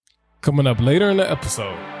Coming up later in the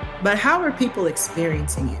episode. But how are people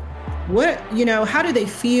experiencing you? How do they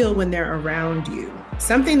feel when they're around you?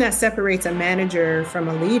 Something that separates a manager from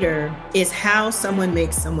a leader is how someone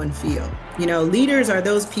makes someone feel. Leaders are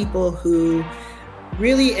those people who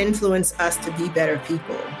really influence us to be better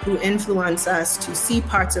people, who influence us to see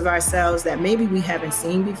parts of ourselves that maybe we haven't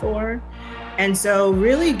seen before. And so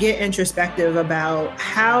really get introspective about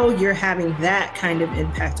how you're having that kind of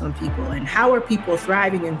impact on people and how are people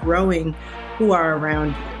thriving and growing who are around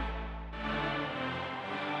you.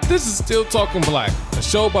 This is Still Talking Black, a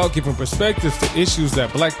show about giving perspectives to issues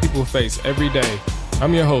that Black people face every day.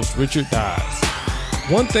 I'm your host, Richard Dodds.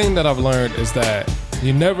 One thing that I've learned is that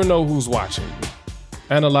you never know who's watching you.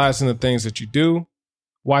 Analyzing the things that you do,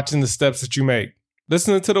 watching the steps that you make,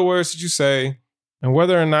 listening to the words that you say, and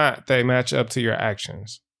whether or not they match up to your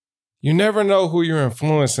actions. You never know who you're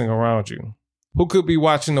influencing around you, who could be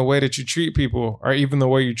watching the way that you treat people or even the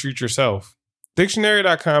way you treat yourself.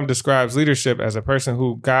 Dictionary.com describes leadership as a person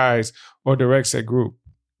who guides or directs a group.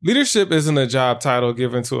 Leadership isn't a job title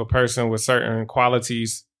given to a person with certain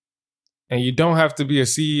qualities, and you don't have to be a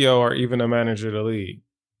CEO or even a manager to lead.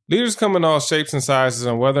 Leaders come in all shapes and sizes,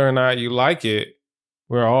 and whether or not you like it,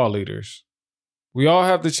 we're all leaders. We all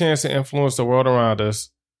have the chance to influence the world around us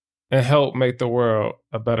and help make the world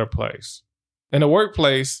a better place. In the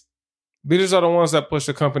workplace, leaders are the ones that push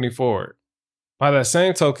the company forward. By that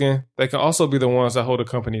same token, they can also be the ones that hold the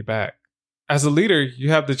company back. As a leader, you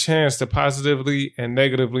have the chance to positively and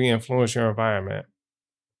negatively influence your environment.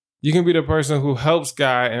 You can be the person who helps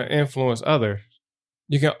guide and influence others.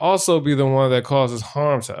 You can also be the one that causes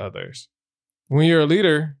harm to others. When you're a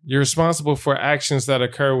leader, you're responsible for actions that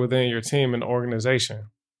occur within your team and organization.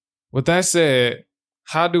 With that said,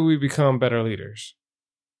 how do we become better leaders?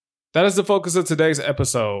 That is the focus of today's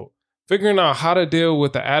episode. Figuring out how to deal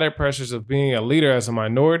with the added pressures of being a leader as a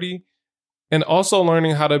minority, and also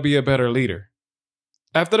learning how to be a better leader.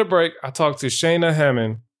 After the break, I talked to Shana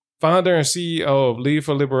Hammond, founder and CEO of Lead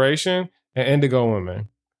for Liberation and Indigo Women,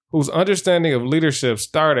 whose understanding of leadership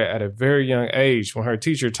started at a very young age when her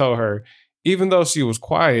teacher told her, even though she was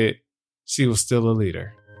quiet, she was still a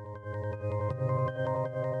leader.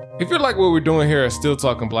 If you like what we're doing here at Still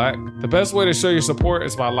Talking Black, the best way to show your support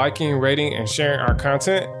is by liking, rating, and sharing our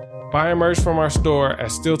content. Buy merch from our store at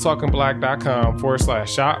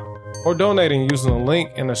stilltalkingblack.com/shop or donating using the link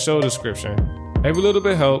in the show description. Every little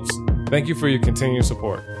bit helps. Thank you for your continued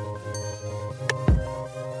support.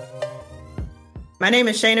 My name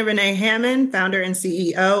is Shana Renee Hammond, founder and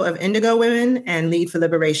CEO of Indigo Women and Lead for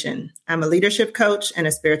Liberation. I'm a leadership coach and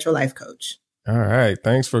a spiritual life coach. All right.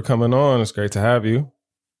 Thanks for coming on. It's great to have you.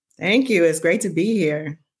 Thank you. It's great to be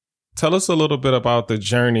here. Tell us a little bit about the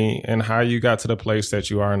journey and how you got to the place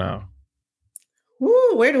that you are now.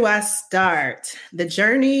 Ooh, where do I start? The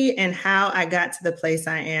journey and how I got to the place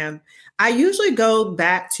I am. I usually go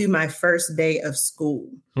back to my first day of school.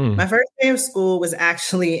 My first day of school was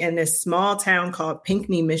actually in this small town called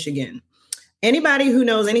Pinckney, Michigan. Anybody who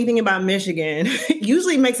knows anything about Michigan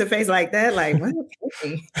usually makes a face like that, like, what is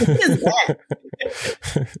Pinckney? What is that?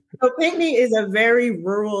 So Pinckney is a very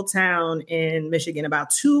rural town in Michigan,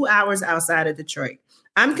 about 2 hours outside of Detroit.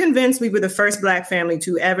 I'm convinced we were the first Black family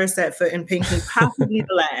to ever set foot in Pinckney, possibly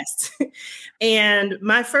the last. And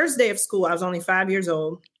my first day of school, I was only 5 years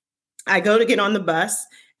old. I go to get on the bus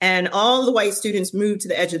and all the white students moved to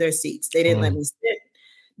the edge of their seats. They didn't let me sit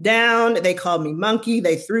down. They called me monkey.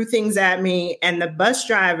 They threw things at me. And the bus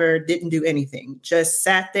driver didn't do anything, just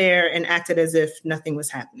sat there and acted as if nothing was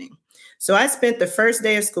happening. So I spent the first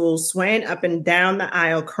day of school swaying up and down the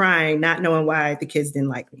aisle crying, not knowing why the kids didn't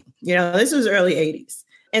like me. This was early 80s.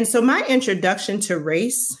 And so my introduction to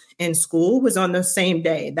race in school was on the same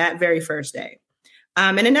day, that very first day.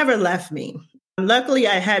 And it never left me. Luckily,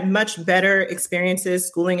 I had much better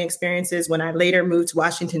schooling experiences, when I later moved to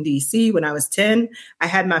Washington, D.C. when I was 10. I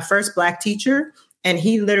had my first Black teacher, and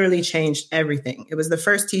he literally changed everything. It was the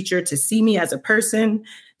first teacher to see me as a person,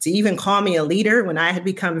 to even call me a leader when I had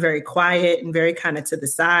become very quiet and very kind of to the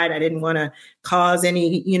side. I didn't want to cause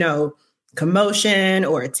any, commotion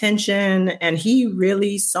or attention. And he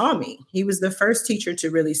really saw me. He was the first teacher to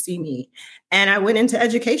really see me. And I went into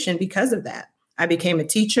education because of that. I became a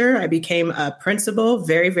teacher. I became a principal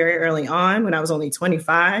very, very early on when I was only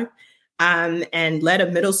 25, and led a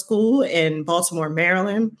middle school in Baltimore,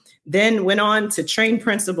 Maryland, then went on to train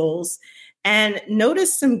principals and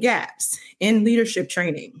noticed some gaps in leadership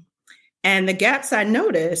training. And the gaps I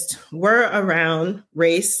noticed were around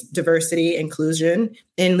race, diversity, inclusion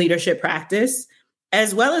in leadership practice,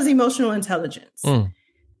 as well as emotional intelligence.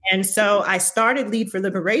 And so I started Lead for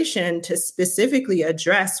Liberation to specifically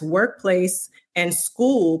address workplace and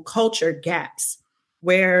school culture gaps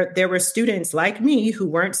where there were students like me who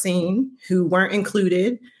weren't seen, who weren't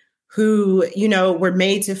included, who, were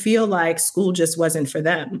made to feel like school just wasn't for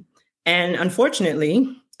them. And unfortunately,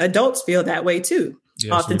 adults feel that way too.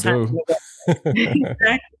 Yes, oftentimes. we do.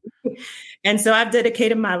 Exactly. And so I've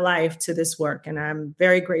dedicated my life to this work, and I'm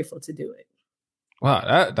very grateful to do it.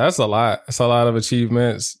 Wow, that's a lot. It's a lot of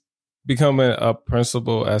achievements. Becoming a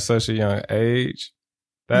principal at such a young age,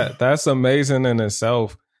 that's amazing in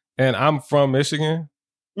itself. And I'm from Michigan.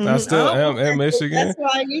 I still am in Michigan. That's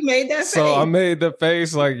why you made that face. So I made the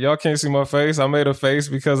face, like, y'all can't see my face. I made a face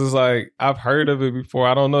because it's like, I've heard of it before.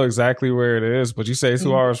 I don't know exactly where it is, but you say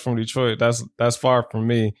 2 hours from Detroit. That's far from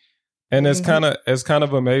me. And it's kind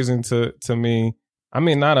of amazing to me. I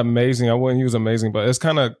mean, not amazing. I wouldn't use amazing, but it's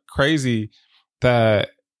kind of crazy that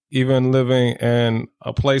even living in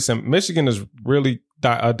a place in Michigan is really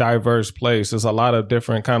a diverse place. There's a lot of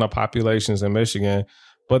different kind of populations in Michigan.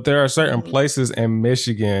 But there are certain places in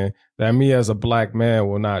Michigan that me as a Black man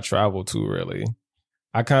will not travel to, really.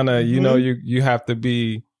 I kind of, you have to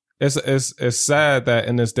be, it's sad that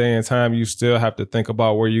in this day and time, you still have to think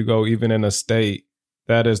about where you go, even in a state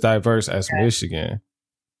that is diverse as Michigan.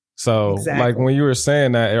 So like when you were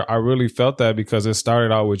saying that, I really felt that because it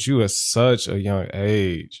started out with you at such a young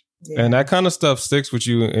age. Yeah. And that kind of stuff sticks with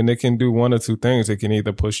you, and it can do one or two things. It can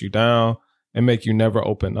either push you down and make you never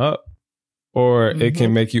open up, or it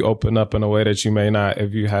can make you open up in a way that you may not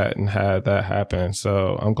if you hadn't had that happen.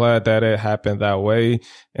 So I'm glad that it happened that way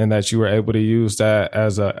and that you were able to use that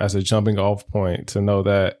as a jumping off point to know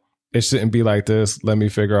that it shouldn't be like this. Let me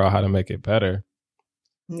figure out how to make it better.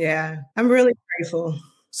 Yeah, I'm really grateful.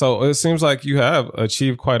 So it seems like you have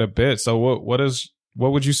achieved quite a bit. So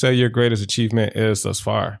what would you say your greatest achievement is thus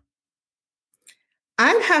far?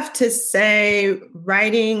 I'd have to say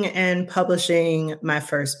writing and publishing my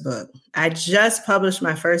first book. I just published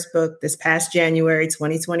my first book this past January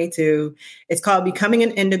 2022. It's called Becoming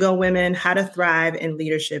an Indigo Woman: How to Thrive in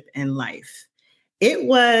Leadership and Life. It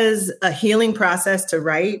was a healing process to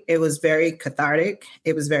write. It was very cathartic.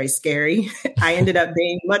 It was very scary. I ended up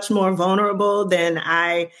being much more vulnerable than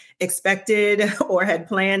I expected or had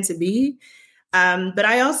planned to be. But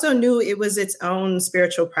I also knew it was its own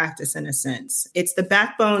spiritual practice in a sense. It's the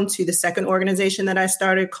backbone to the second organization that I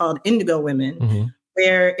started called Indigo Women,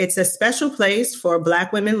 where it's a special place for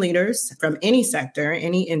Black women leaders from any sector,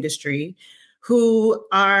 any industry, who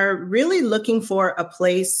are really looking for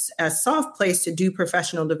a soft place to do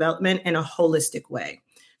professional development in a holistic way.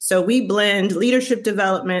 So we blend leadership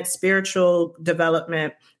development, spiritual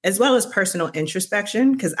development, as well as personal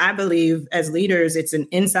introspection, because I believe as leaders, it's an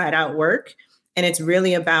inside out work. And it's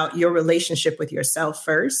really about your relationship with yourself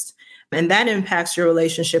first. And that impacts your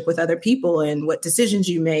relationship with other people and what decisions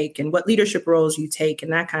you make and what leadership roles you take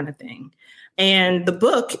and that kind of thing. And the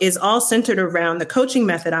book is all centered around the coaching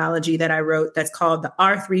methodology that I wrote that's called the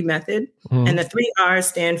R3 method. And the 3 R's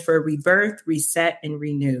stand for rebirth, reset, and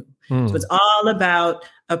renew. So it's all about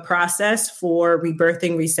a process for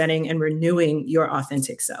rebirthing, resetting, and renewing your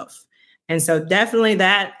authentic self. And so definitely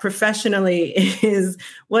that professionally is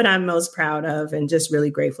what I'm most proud of, and just really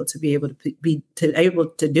grateful to be able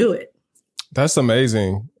to do it. That's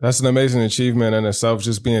amazing. That's an amazing achievement in itself,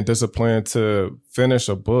 just being disciplined to finish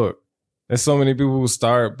a book. There's so many people who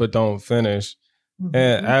start but don't finish.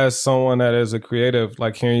 And as someone that is a creative,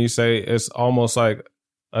 like hearing you say, it's almost like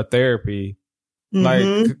a therapy.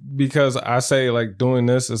 Like, because I say like doing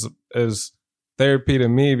this is therapy to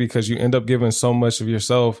me, because you end up giving so much of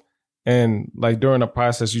yourself. And like during the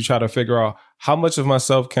process, you try to figure out how much of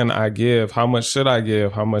myself can I give? How much should I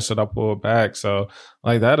give? How much should I pull back? So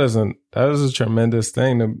like that is a tremendous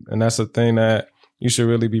thing. And that's a thing that you should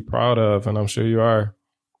really be proud of. And I'm sure you are.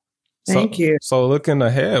 Thank you. So looking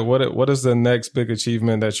ahead, what is the next big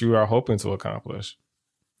achievement that you are hoping to accomplish?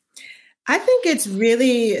 I think it's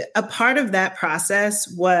really a part of that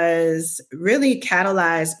process was really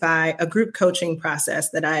catalyzed by a group coaching process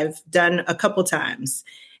that I've done a couple times.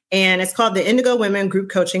 And it's called the Indigo Women Group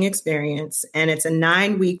Coaching Experience. And it's a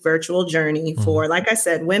 9-week virtual journey for, like I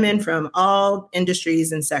said, women from all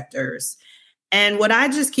industries and sectors. And what I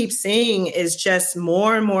just keep seeing is just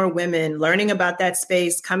more and more women learning about that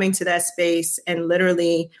space, coming to that space, and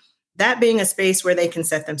literally that being a space where they can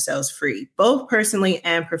set themselves free, both personally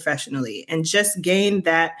and professionally, and just gain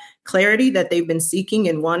that clarity that they've been seeking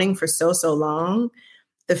and wanting for so long.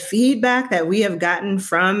 The feedback that we have gotten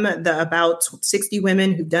from the about 60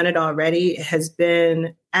 women who've done it already has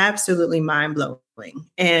been absolutely mind-blowing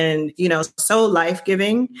and, so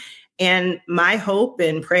life-giving. And my hope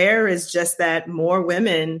and prayer is just that more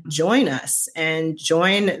women join us and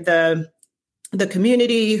join the the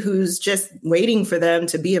community who's just waiting for them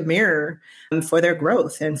to be a mirror for their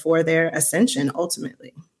growth and for their ascension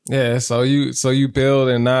ultimately. Yeah, so you build,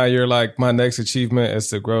 and now you're like, my next achievement is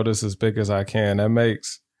to grow this as big as I can. That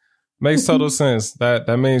makes total sense.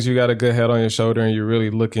 That means you got a good head on your shoulder and you're really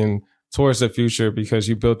looking towards the future because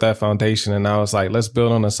you built that foundation, and now it's like, let's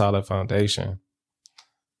build on a solid foundation.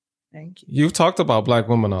 Thank you. You've talked about Black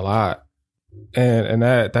women a lot. And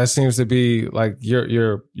that seems to be like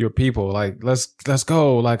your people. Like, let's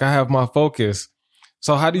go. Like, I have my focus.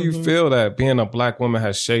 So how do you feel that being a Black woman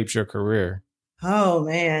has shaped your career? Oh,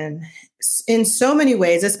 man. In so many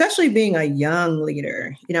ways, especially being a young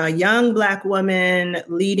leader, a young Black woman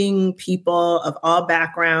leading people of all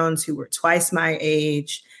backgrounds who were twice my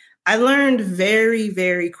age. I learned very,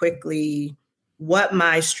 very quickly what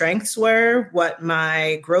my strengths were, what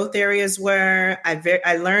my growth areas were.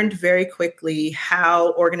 I learned very quickly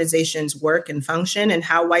how organizations work and function and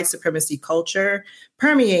how white supremacy culture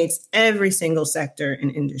permeates every single sector and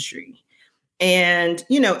industry. And,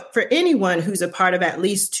 for anyone who's a part of at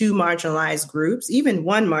least two marginalized groups, even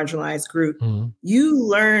one marginalized group, you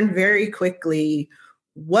learn very quickly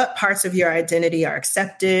what parts of your identity are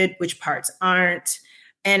accepted, which parts aren't.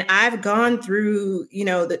 And I've gone through,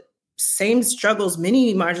 the same struggles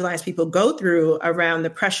many marginalized people go through around the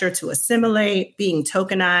pressure to assimilate, being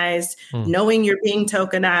tokenized, knowing you're being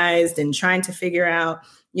tokenized, and trying to figure out,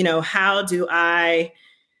 how do I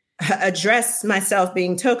address myself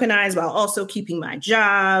being tokenized while also keeping my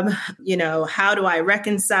job? How do I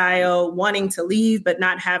reconcile wanting to leave, but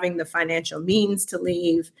not having the financial means to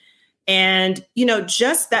leave? And,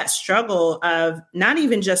 just that struggle of not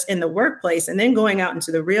even just in the workplace and then going out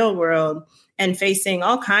into the real world and facing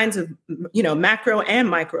all kinds of, macro and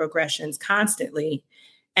microaggressions constantly.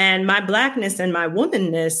 And my Blackness and my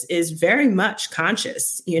womanness is very much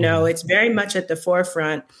conscious. It's very much at the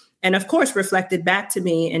forefront and, of course, reflected back to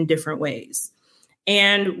me in different ways.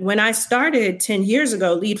 And when I started 10 years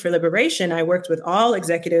ago, Lead for Liberation, I worked with all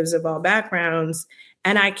executives of all backgrounds,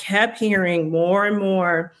 and I kept hearing more and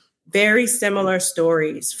more very similar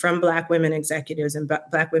stories from Black women executives and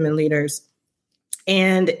Black women leaders.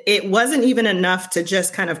 And it wasn't even enough to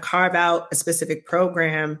just kind of carve out a specific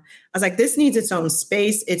program. I was like, this needs its own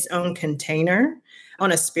space, its own container.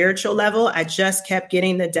 On a spiritual level, I just kept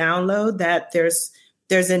getting the download that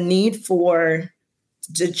there's a need for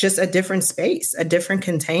just a different space, a different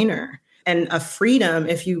container, and a freedom,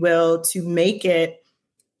 if you will, to make it,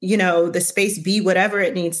 the space be whatever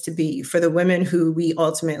it needs to be for the women who we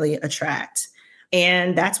ultimately attract.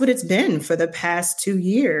 And that's what it's been for the past 2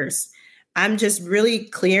 years. I'm just really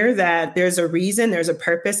clear that there's a reason, there's a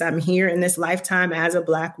purpose. I'm here in this lifetime as a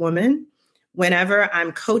Black woman. Whenever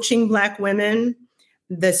I'm coaching Black women,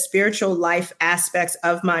 the spiritual life aspects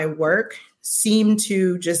of my work seem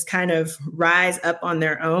to just kind of rise up on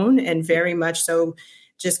their own and very much so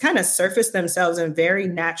just kind of surface themselves in very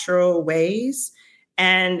natural ways.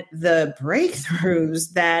 And the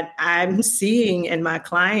breakthroughs that I'm seeing in my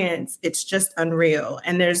clients, it's just unreal.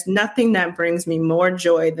 And there's nothing that brings me more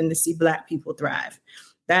joy than to see Black people thrive.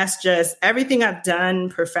 That's just everything I've done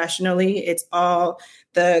professionally. It's all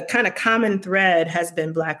the kind of common thread has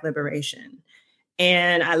been Black liberation.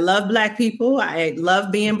 And I love Black people. I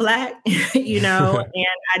love being Black, and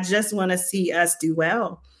I just want to see us do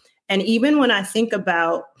well. And even when I think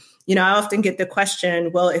about, I often get the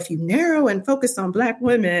question, well, if you narrow and focus on Black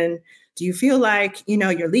women, do you feel like,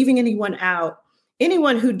 you're leaving anyone out?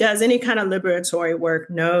 Anyone who does any kind of liberatory work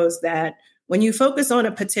knows that when you focus on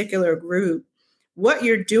a particular group, what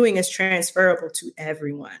you're doing is transferable to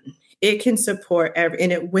everyone. It can support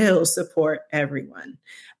and it will support everyone,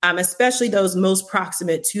 especially those most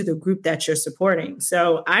proximate to the group that you're supporting.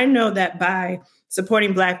 So I know that by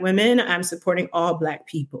supporting Black women, I'm supporting all Black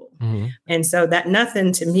people. Mm-hmm. And so that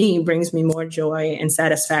nothing to me brings me more joy and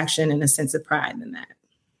satisfaction and a sense of pride than that.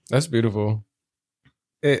 That's beautiful.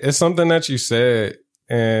 It's something that you said,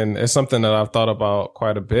 and it's something that I've thought about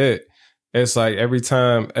quite a bit. It's like every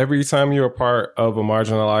time you're a part of a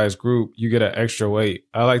marginalized group, you get an extra weight.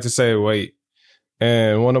 I like to say weight.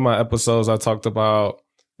 And one of my episodes I talked about,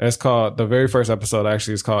 it's called, the very first episode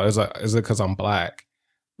actually is called, Is It Because I'm Black?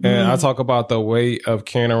 And I talk about the weight of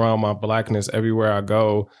carrying around my Blackness everywhere I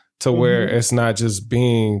go, to where it's not just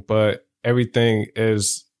being, but everything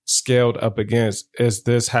is scaled up against, is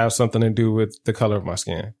this have something to do with the color of my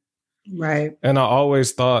skin? Right. And I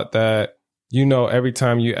always thought that, every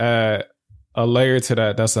time you add a layer to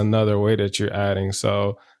that, that's another way that you're adding.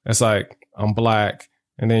 So it's like, I'm Black.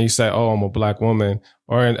 And then you say, oh, I'm a Black woman.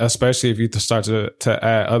 Or especially if you start to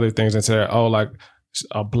add other things into there, oh, like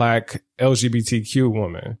a Black LGBTQ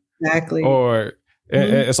woman. Exactly. Or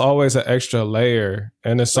It's always an extra layer,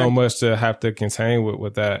 and there's so much to have to contain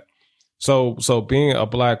with that. So being a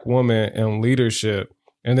Black woman in leadership,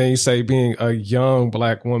 and then you say being a young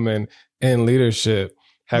Black woman in leadership,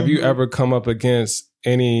 have you ever come up against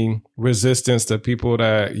any resistance to people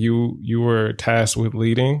that you were tasked with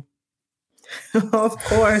leading? Of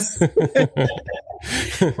course.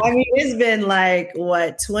 I mean, it's been like,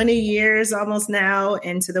 20 years almost now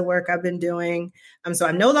into the work I've been doing. So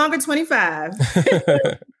I'm no longer 25,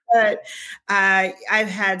 but I've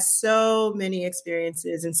had so many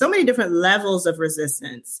experiences and so many different levels of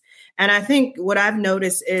resistance. And I think what I've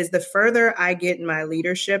noticed is the further I get in my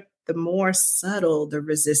leadership, the more subtle the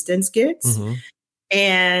resistance gets.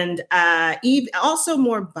 And even also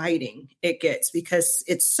more biting it gets, because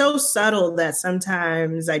it's so subtle that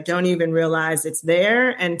sometimes I don't even realize it's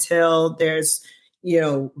there until there's,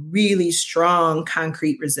 really strong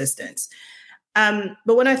concrete resistance.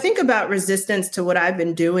 But when I think about resistance to what I've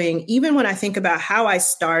been doing, even when I think about how I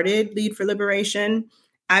started Lead for Liberation,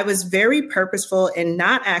 I was very purposeful in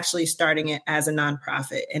not actually starting it as a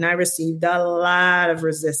nonprofit. And I received a lot of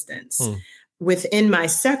resistance within my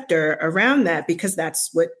sector around that, because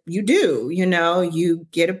that's what you do. You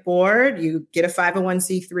get a board, you get a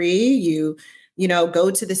 501c3, you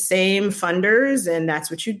go to the same funders, and that's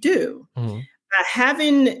what you do.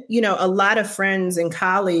 Having, a lot of friends and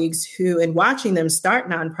colleagues and watching them start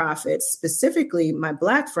nonprofits, specifically my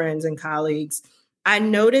Black friends and colleagues, I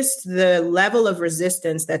noticed the level of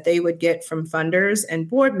resistance that they would get from funders and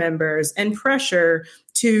board members, and pressure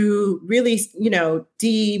to really,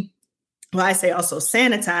 I say also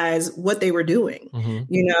sanitize what they were doing,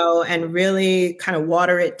 and really kind of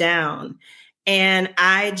water it down. And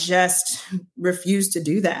I just refused to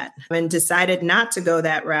do that and decided not to go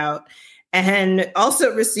that route. And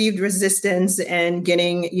also received resistance and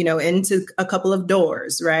getting, into a couple of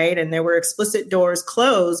doors, right? And there were explicit doors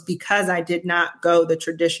closed because I did not go the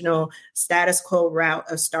traditional status quo route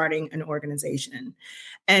of starting an organization.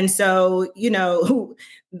 And so,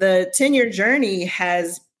 the 10-year journey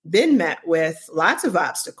has been met with lots of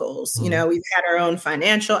obstacles. We've had our own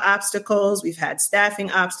financial obstacles, we've had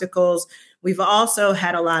staffing obstacles. We've also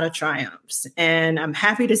had a lot of triumphs, and I'm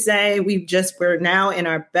happy to say we're now in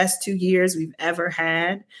our best 2 years we've ever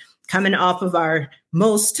had, coming off of our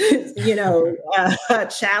most,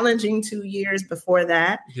 challenging 2 years before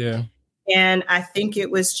that. Yeah. And I think it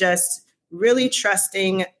was just really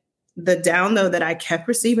trusting the download that I kept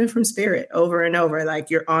receiving from Spirit over and over. Like,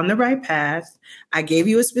 you're on the right path. I gave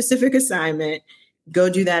you a specific assignment. Go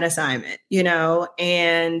do that assignment,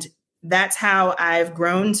 and that's how I've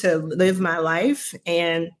grown to live my life.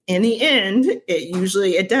 And in the end,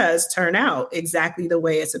 it does turn out exactly the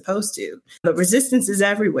way it's supposed to. But resistance is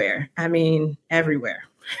everywhere. I mean, everywhere.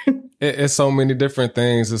 It's so many different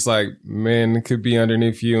things. It's like, men could be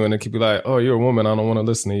underneath you, and it could be like, oh, you're a woman, I don't want to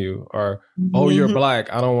listen to you. Or, oh, you're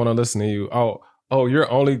Black, I don't want to listen to you. Oh, you're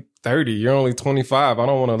only 30, you're only 25, I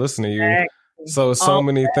don't want to listen to you. Exactly. So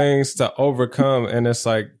many things to overcome. And it's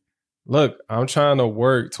like, look, I'm trying to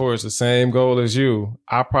work towards the same goal as you.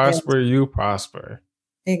 I prosper, you prosper.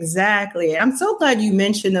 Exactly. I'm so glad you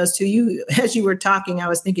mentioned those two. As you were talking, I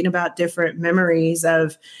was thinking about different memories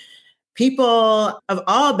of people of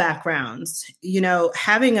all backgrounds,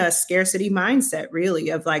 having a scarcity mindset, really,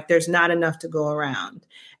 of like, there's not enough to go around.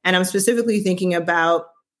 And I'm specifically thinking about,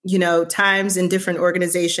 times in different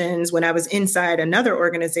organizations when I was inside another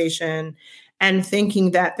organization and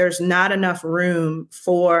thinking that there's not enough room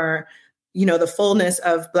for, the fullness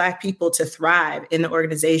of Black people to thrive in the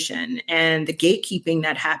organization, and the gatekeeping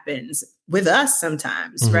that happens with us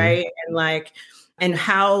sometimes, right? And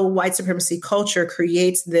how white supremacy culture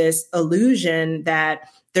creates this illusion that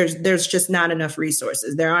there's just not enough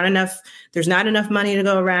resources. There's not enough money to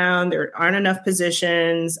go around. There aren't enough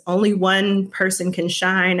positions. Only one person can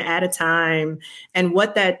shine at a time. And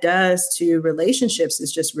what that does to relationships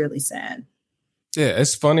is just really sad. Yeah,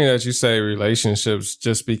 it's funny that you say relationships,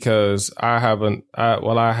 just because I had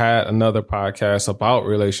another podcast about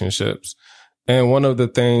relationships. And one of the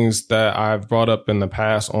things that I've brought up in the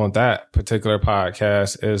past on that particular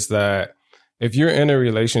podcast is that if you're in a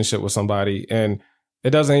relationship with somebody, and it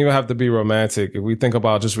doesn't even have to be romantic, if we think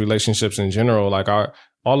about just relationships in general, like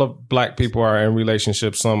all of Black people are in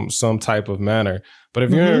relationships some type of manner. But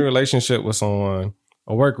if you're in a relationship with someone,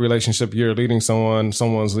 a work relationship, you're leading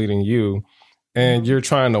someone's leading you, and you're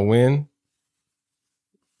trying to win,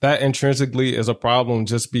 that intrinsically is a problem,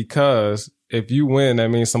 just because if you win, that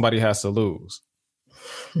means somebody has to lose.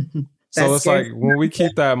 So it's like, when we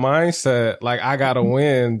keep that mindset, like, I got to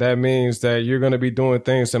win, that means that you're going to be doing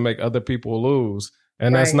things to make other people lose.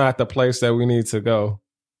 And that's not the place that we need to go.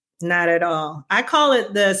 Not at all. I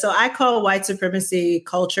call white supremacy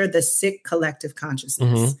culture the sick collective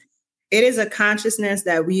consciousness. It is a consciousness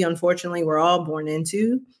that we unfortunately were all born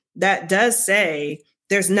into that does say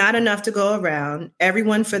there's not enough to go around,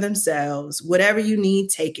 everyone for themselves, whatever you need,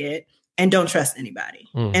 take it, and don't trust anybody.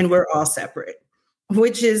 And we're all separate,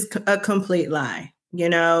 which is a complete lie,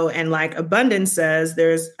 and like abundance says,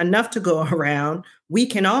 there's enough to go around. We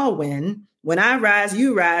can all win. When I rise,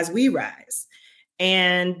 you rise, we rise.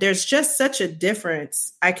 And there's just such a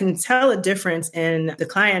difference. I can tell a difference in the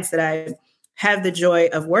clients that I have the joy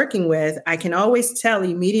of working with. I can always tell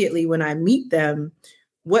immediately when I meet them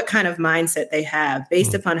what kind of mindset they have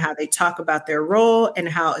based upon how they talk about their role and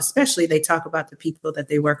how especially they talk about the people that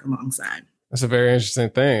they work alongside. That's a very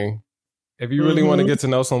interesting thing. If you really want to get to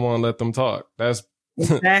know someone, let them talk. That's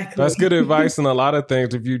exactly. That's good advice in a lot of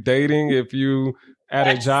things. If you're dating, if you at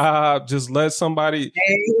a job, just let somebody,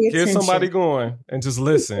 get somebody going and just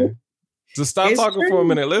listen. Just stop talking for a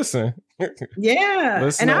minute. Listen. Yeah.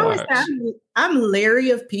 Listen, and I'm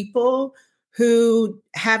leery of people who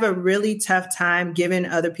have a really tough time giving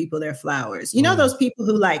other people their flowers. Those people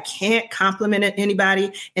who like can't compliment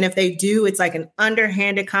anybody. And if they do, it's like an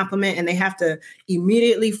underhanded compliment and they have to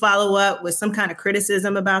immediately follow up with some kind of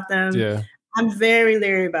criticism about them. Yeah. I'm very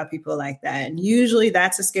leery about people like that. And usually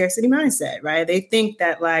that's a scarcity mindset, right? They think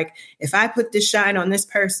that like, if I put this shine on this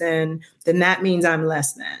person, then that means I'm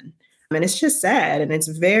less than. And it's just sad. And it's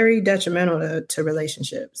very detrimental to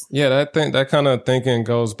relationships. Yeah, that kind of thinking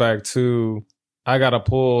goes back to, I got to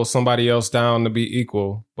pull somebody else down to be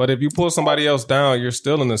equal. But if you pull somebody else down, you're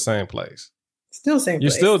still in the same place. Still same You're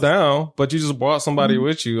place. still down, but you just brought somebody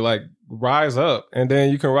with you. Like, rise up. And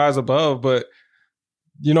then you can rise above, but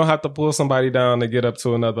you don't have to pull somebody down to get up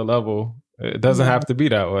to another level. It doesn't have to be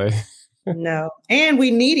that way. No. And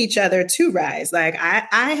we need each other to rise. Like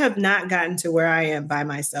I have not gotten to where I am by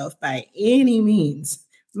myself by any means,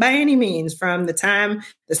 from the time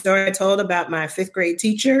the story I told about my 5th grade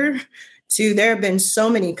teacher to there have been so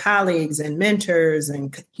many colleagues and mentors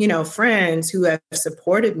and, friends who have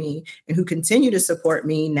supported me and who continue to support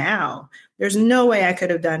me now. There's no way I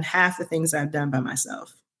could have done half the things I've done by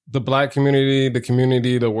myself. The Black community,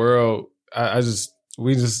 the world, there's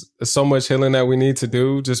so much healing that we need to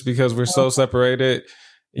do just because we're so separated.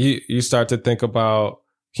 You start to think about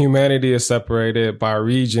humanity is separated by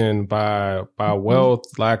region, by wealth,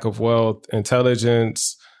 lack of wealth,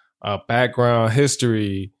 intelligence, background,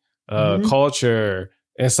 history, culture,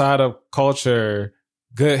 inside of culture,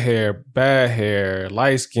 good hair, bad hair,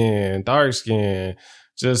 light skin, dark skin,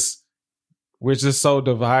 we're just so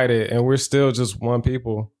divided and we're still just one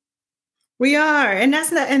people. We are. And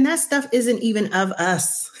that stuff isn't even of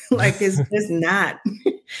us. Like it's just not.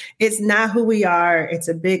 It's not who we are. It's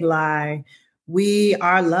a big lie. We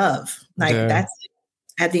are love. That's it.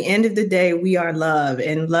 At the end of the day, we are love.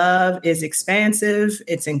 And love is expansive,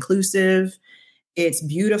 it's inclusive, it's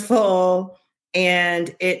beautiful,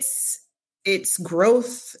 and it's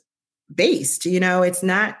growth based. It's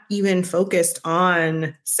not even focused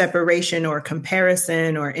on separation or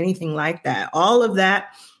comparison or anything like that. All of that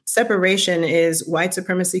separation is white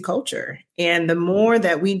supremacy culture. And the more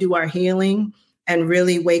that we do our healing and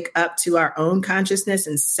really wake up to our own consciousness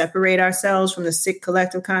and separate ourselves from the sick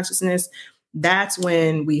collective consciousness, that's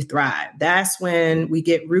when we thrive. That's when we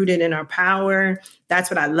get rooted in our power.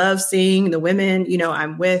 That's what I love seeing the women,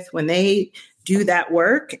 I'm with when they do that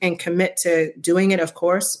work and commit to doing it, of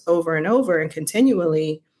course, over and over and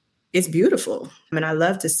continually. It's beautiful. I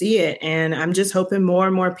love to see it. And I'm just hoping more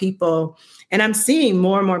and more people, and I'm seeing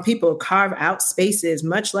more and more people carve out spaces,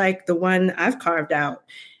 much like the one I've carved out.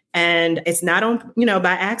 And it's not on,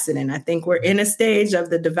 by accident. I think we're in a stage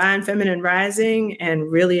of the divine feminine rising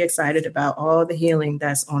and really excited about all the healing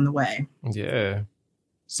that's on the way. Yeah.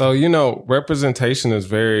 So, representation is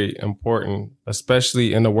very important,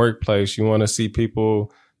 especially in the workplace. You want to see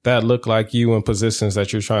people that look like you in positions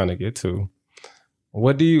that you're trying to get to.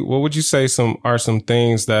 What would you say are some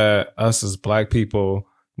things that us as Black people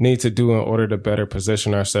need to do in order to better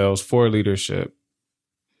position ourselves for leadership?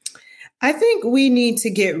 I think we need to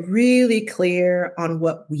get really clear on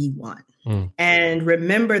what we want. And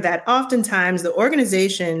remember that oftentimes the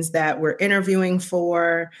organizations that we're interviewing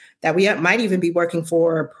for, that we might even be working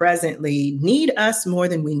for presently, need us more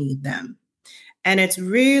than we need them. And it's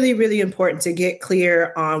really, really important to get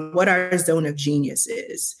clear on what our zone of genius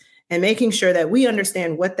is and making sure that we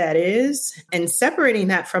understand what that is and separating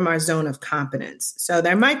that from our zone of competence. So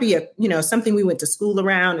there might be something we went to school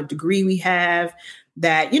around, a degree we have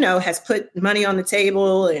that, has put money on the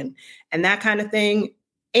table and that kind of thing.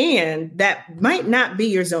 And that might not be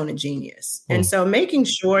your zone of genius. And so making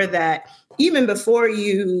sure that even before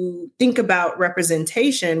you think about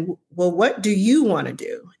representation, well, what do you want to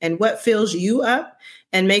do and what fills you up?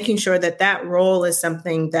 And making sure that that role is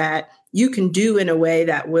something that you can do in a way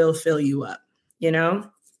that will fill you up, you know?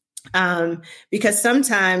 Because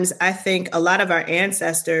sometimes I think a lot of our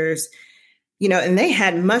ancestors, you know, and they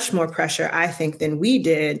had much more pressure, I think, than we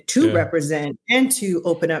did to represent and to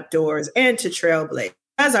open up doors and to trailblaze.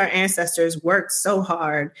 Because our ancestors worked so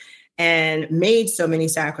hard and made so many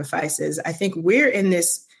sacrifices, I think we're in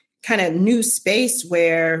this kind of new space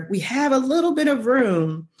where we have a little bit of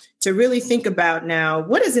room to really think about now,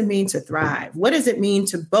 what does it mean to thrive? What does it mean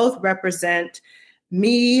to both represent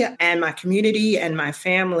me and my community and my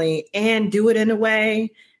family and do it in a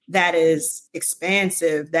way that is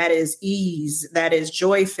expansive, that is ease, that is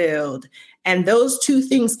joy-filled? And those two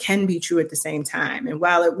things can be true at the same time. And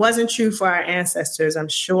while it wasn't true for our ancestors, I'm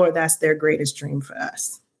sure that's their greatest dream for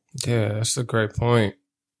us. Yeah, that's a great point.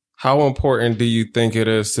 How important do you think it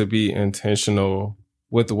is to be intentional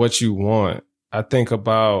with what you want? I think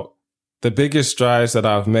about the biggest strides that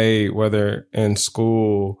I've made, whether in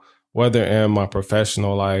school, whether in my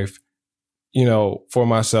professional life, you know, for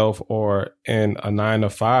myself or in a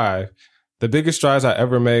 9-to-5. The biggest strides I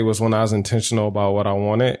ever made was when I was intentional about what I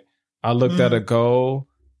wanted. I looked at a goal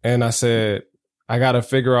and I said, I got to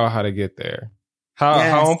figure out how to get there.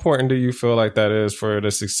 How important do you feel like that is for the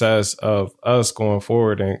success of us going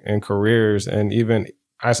forward in careers and even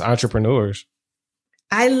as entrepreneurs?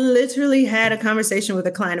 I literally had a conversation with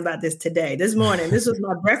a client about this this morning. This was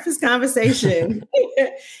my breakfast conversation.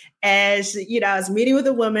 As you know, I was meeting with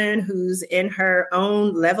a woman who's in her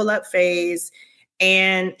own level up phase.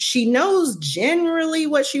 And she knows generally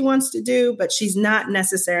what she wants to do, but she's not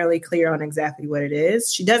necessarily clear on exactly what it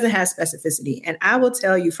is. She doesn't have specificity. And I will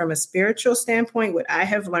tell you from a spiritual standpoint, what I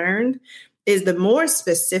have learned is the more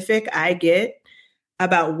specific I get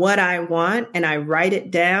about what I want and I write it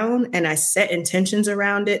down and I set intentions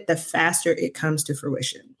around it, the faster it comes to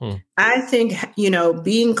fruition. I think, you know,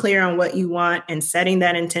 being clear on what you want and setting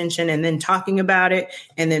that intention and then talking about it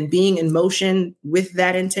and then being in motion with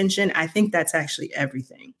that intention, I think that's actually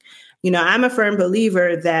everything. You know, I'm a firm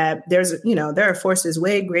believer that there are forces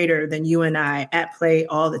way greater than you and I at play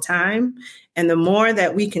all the time. And the more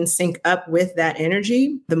that we can sync up with that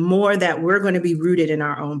energy, the more that we're going to be rooted in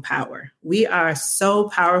our own power. We are so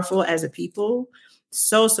powerful as a people,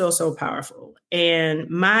 so powerful. And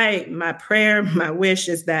my prayer, my wish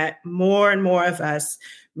is that more and more of us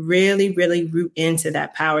really, really root into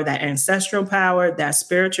that power, that ancestral power, that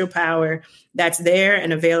spiritual power that's there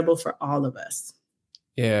and available for all of us.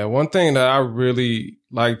 Yeah, one thing that I really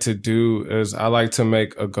like to do is I like to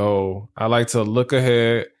make a goal. I like to look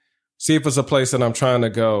ahead, see if it's a place that I'm trying to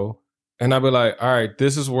go. And I'll be like, all right,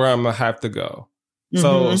 this is where I'm going to have to go.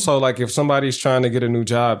 So like if somebody's trying to get a new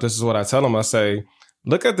job, this is what I tell them. I say,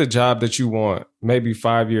 look at the job that you want maybe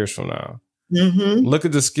 5 years from now. Look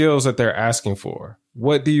at the skills that they're asking for.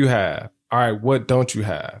 What do you have? All right, what don't you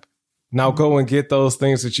have? Now go and get those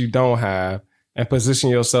things that you don't have and position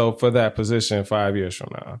yourself for that position 5 years from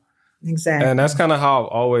now. Exactly. And that's kind of how I've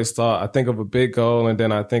always thought. I think of a big goal and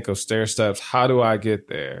then I think of stair steps. How do I get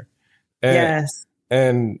there?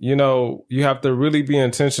 And, you know, you have to really be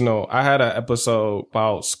intentional. I had an episode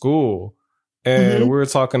about school and we were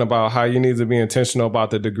talking about how you need to be intentional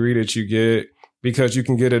about the degree that you get, because you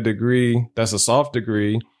can get a degree that's a soft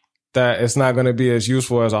degree that it's not going to be as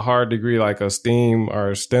useful as a hard degree like a STEAM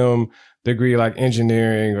or a STEM degree like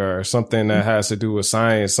engineering or something that has to do with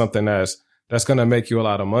science, something that's going to make you a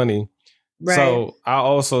lot of money. Right. So I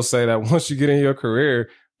also say that once you get in your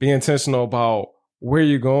career, be intentional about where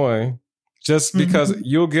you're going, just because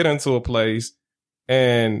you'll get into a place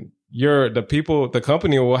and the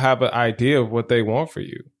company will have an idea of what they want for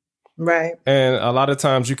you. Right. And a lot of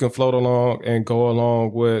times you can float along and go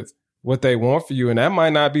along with what they want for you. And that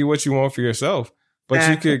might not be what you want for yourself. But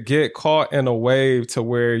you could get caught in a wave to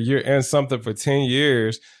where you're in something for 10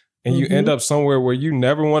 years and you end up somewhere where you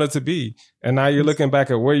never wanted to be. And now you're looking back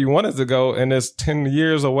at where you wanted to go and it's 10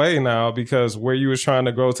 years away now because where you was trying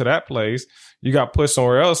to go to that place, you got pushed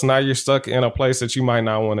somewhere else. Now you're stuck in a place that you might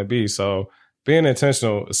not want to be. So being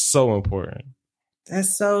intentional is so important.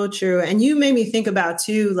 That's so true. And you made me think about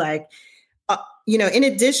too, like, you know, in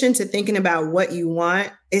addition to thinking about what you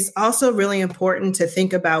want, it's also really important to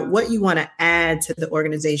think about what you want to add to the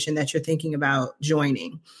organization that you're thinking about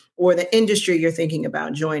joining or the industry you're thinking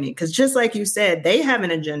about joining. Because just like you said, they have an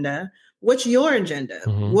agenda. What's your agenda?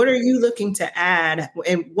 What are you looking to add?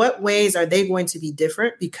 And what ways are they going to be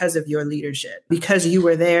different because of your leadership? Because you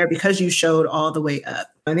were there, because you showed all the way up.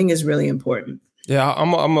 I think it's really important. Yeah,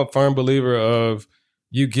 I'm a firm believer of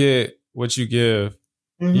you get what you give.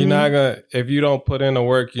 Mm-hmm. You're not gonna, if you don't put in the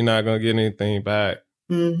work, you're not gonna get anything back.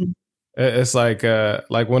 Mm-hmm. It's like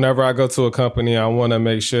whenever I go to a company, I want to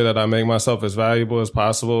make sure that I make myself as valuable as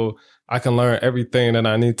possible. I can learn everything that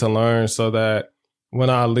I need to learn so that when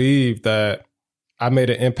I leave, that I made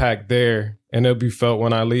an impact there and it'll be felt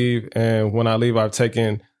when I leave. And when I leave, I've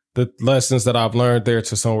taken the lessons that I've learned there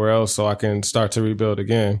to somewhere else so I can start to rebuild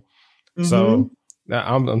again. Mm-hmm. So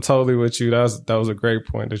I'm totally with you. That was a great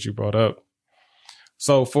point that you brought up.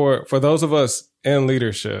 So for those of us in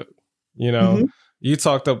leadership, you know, mm-hmm. you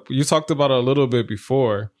talked about it a little bit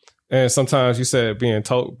before, and sometimes you said being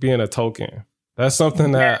a token. That's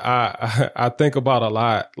something that I think about a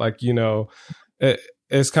lot. Like, you know, it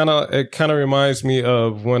kind of reminds me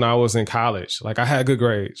of when I was in college. Like, I had good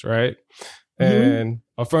grades, right? Mm-hmm. And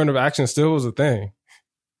affirmative action still was a thing.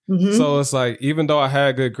 Mm-hmm. So it's like, even though I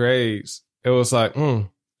had good grades, it was like, am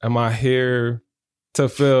I here to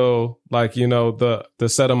feel like, you know, the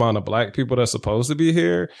set amount of Black people that's supposed to be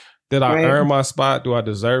here? Did I earn my spot? Do I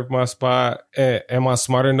deserve my spot? Am I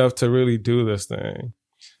smart enough to really do this thing?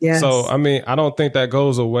 Yes. So, I mean, I don't think that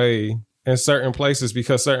goes away in certain places,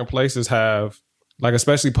 because certain places have, like,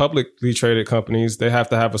 especially publicly traded companies, they have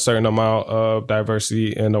to have a certain amount of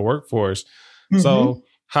diversity in the workforce. Mm-hmm. So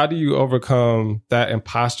how do you overcome that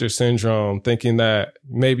imposter syndrome, thinking that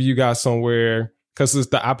maybe you got somewhere? Because it's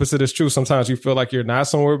the opposite is true. Sometimes you feel like you're not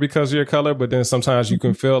somewhere because of your color, but then sometimes you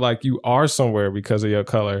can feel like you are somewhere because of your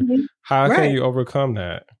color. Mm-hmm. How can you overcome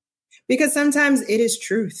that? Because sometimes it is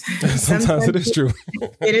truth. Sometimes it is true.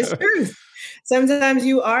 It is truth. Sometimes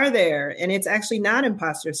you are there and it's actually not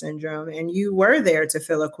imposter syndrome and you were there to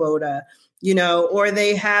fill a quota, you know, or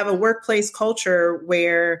they have a workplace culture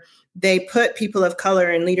where they put people of color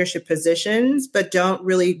in leadership positions, but don't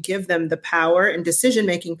really give them the power and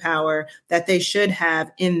decision-making power that they should have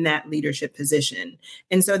in that leadership position.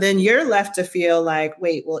 And so then you're left to feel like,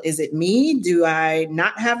 wait, well, is it me? Do I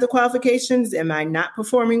not have the qualifications? Am I not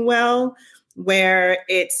performing well? Where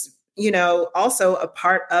it's, you know, also a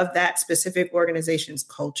part of that specific organization's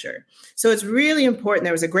culture. So it's really important.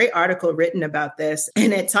 There was a great article written about this,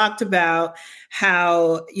 and it talked about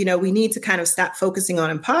how, you know, we need to kind of stop focusing on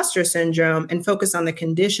imposter syndrome and focus on the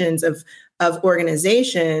conditions of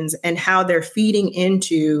organizations and how they're feeding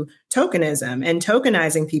into tokenism and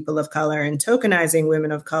tokenizing people of color and tokenizing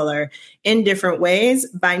women of color in different ways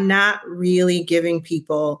by not really giving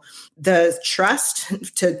people the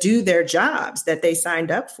trust to do their jobs that they signed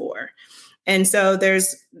up for. And so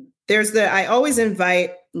I always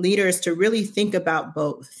invite leaders to really think about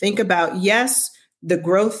both. Think about, yes, the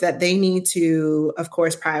growth that they need to, of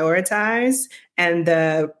course, prioritize and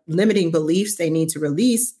the limiting beliefs they need to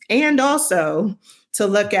release, and also to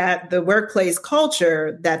look at the workplace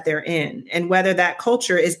culture that they're in and whether that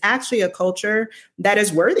culture is actually a culture that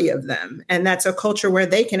is worthy of them. And that's a culture where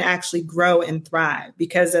they can actually grow and thrive,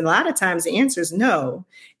 because a lot of times the answer is no.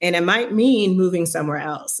 And it might mean moving somewhere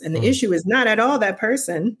else. And the issue is not at all that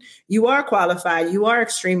person. You are qualified. You are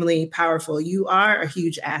extremely powerful. You are a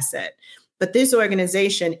huge asset. But this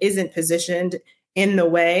organization isn't positioned in the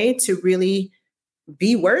way to really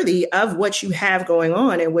be worthy of what you have going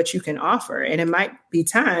on and what you can offer. And it might be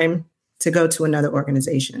time to go to another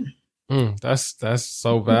organization. That's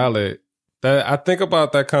so valid. That I think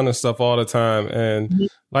about that kind of stuff all the time. And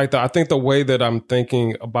I think the way that I'm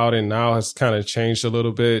thinking about it now has kind of changed a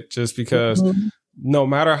little bit, just because no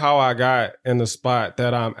matter how I got in the spot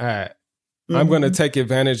that I'm at, I'm going to take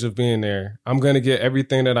advantage of being there. I'm going to get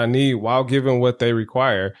everything that I need while giving what they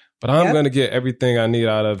require, but I'm going to get everything I need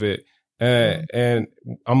out of it. And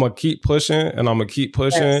I'm going to keep pushing and I'm going to keep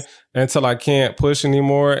pushing until I can't push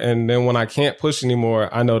anymore. And then when I can't push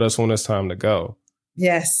anymore, I know that's when it's time to go.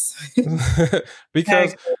 Yes.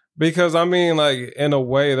 because I mean, like, in a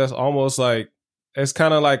way that's almost like, it's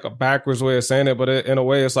kind of like a backwards way of saying it, but in a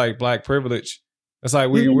way it's like Black privilege. It's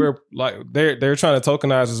like we're like, they're trying to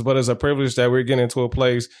tokenize us, but it's a privilege that we're getting to a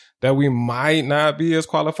place that we might not be as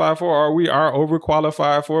qualified for, or we are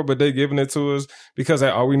overqualified for, but they're giving it to us because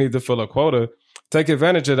we need to fill a quota. Take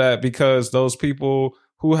advantage of that, because those people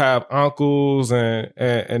who have uncles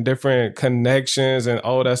and different connections and,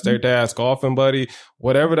 that's their dad's golfing buddy,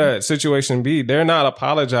 whatever that situation be, they're not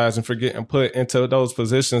apologizing for getting put into those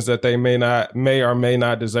positions that they may or may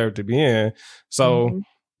not deserve to be in. So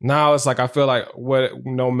now it's like, I feel like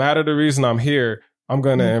no matter the reason I'm here, I'm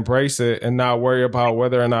going to embrace it and not worry about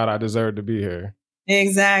whether or not I deserve to be here.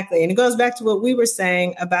 Exactly. And it goes back to what we were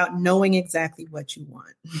saying about knowing exactly what you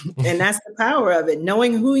want. And that's the power of it.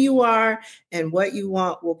 Knowing who you are and what you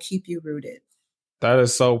want will keep you rooted. That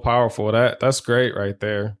is so powerful. That's great right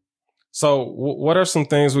there. So what are some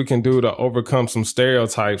things we can do to overcome some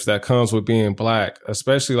stereotypes that comes with being Black,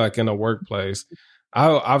 especially like in a workplace?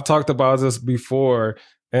 I've talked about this before,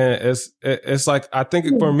 and it's like, I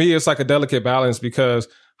think for me, it's like a delicate balance, because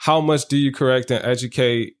how much do you correct and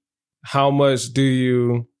educate? How much do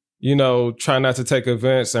you, try not to take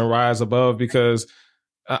offense and rise above? Because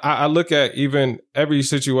I look at even every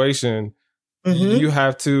situation, you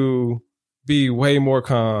have to be way more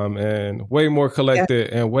calm and way more collected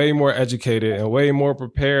and way more educated and way more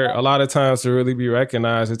prepared. A lot of times to really be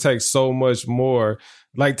recognized, it takes so much more.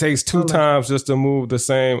 Like takes two times just to move the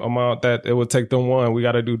same amount that it would take them one. We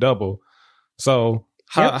got to do double. So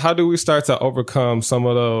how do we start to overcome some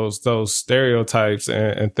of those stereotypes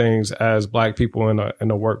and things as Black people in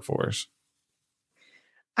the workforce?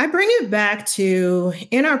 I bring it back to,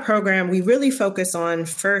 in our program, we really focus on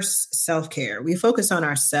first self-care. We focus on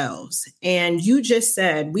ourselves. And you just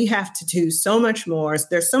said we have to do so much more.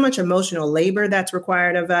 There's so much emotional labor that's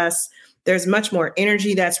required of us. There's much more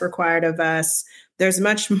energy that's required of us. There's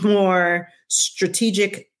much more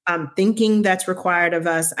strategic thinking that's required of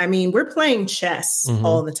us. I mean, we're playing chess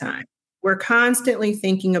all the time. We're constantly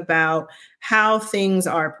thinking about how things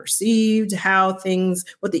are perceived, what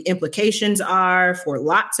the implications are for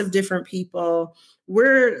lots of different people.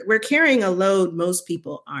 We're carrying a load most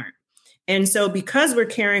people aren't. And so because we're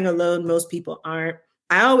carrying a load most people aren't,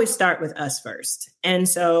 I always start with us first. And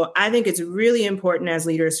so I think it's really important as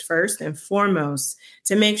leaders, first and foremost,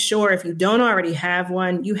 to make sure if you don't already have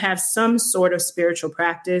one, you have some sort of spiritual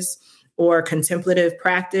practice or contemplative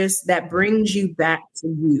practice that brings you back to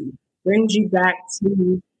you. Brings you back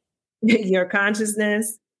to your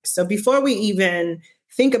consciousness. So before we even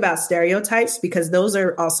think about stereotypes, because those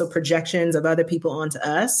are also projections of other people onto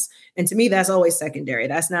us. And to me, that's always secondary.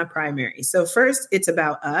 That's not primary. So first, it's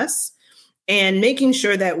about us and making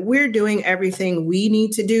sure that we're doing everything we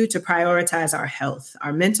need to do to prioritize our health,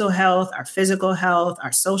 our mental health, our physical health,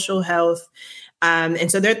 our social health. And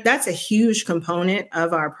so that's a huge component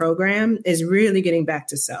of our program, is really getting back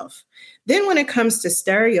to self. Then when it comes to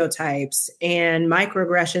stereotypes and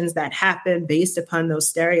microaggressions that happen based upon those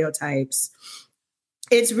stereotypes,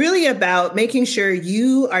 it's really about making sure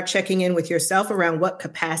you are checking in with yourself around what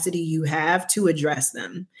capacity you have to address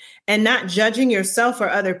them, and not judging yourself or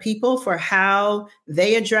other people for how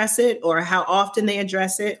they address it or how often they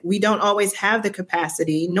address it. We don't always have the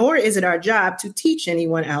capacity, nor is it our job to teach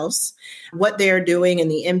anyone else what they're doing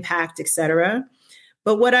and the impact, et cetera.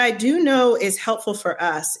 But what I do know is helpful for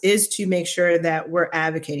us is to make sure that we're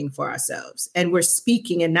advocating for ourselves and we're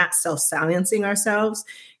speaking and not self-silencing ourselves.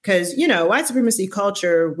 Because, white supremacy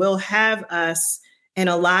culture will have us in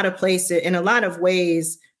a lot of places, in a lot of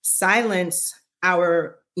ways, silence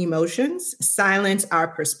our emotions, silence our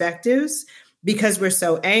perspectives, because we're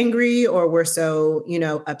so angry or we're so,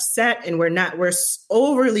 upset, and we're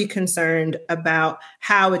overly concerned about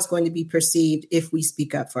how it's going to be perceived if we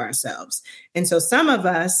speak up for ourselves. And so some of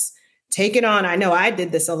us take it on. I know I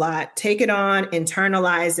did this a lot. Take it on,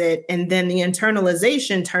 internalize it. And then the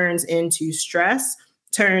internalization turns into stress,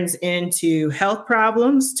 turns into health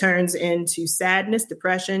problems, turns into sadness,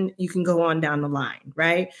 depression. You can go on down the line,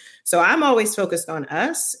 right? So I'm always focused on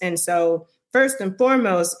us. And so first and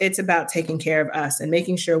foremost, it's about taking care of us and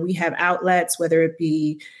making sure we have outlets, whether it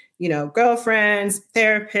be, girlfriends,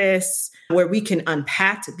 therapists, where we can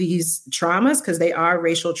unpack these traumas, because they are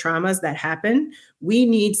racial traumas that happen. We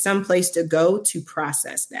need some place to go to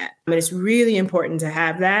process that. And it's really important to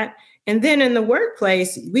have that. And then in the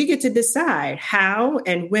workplace, we get to decide how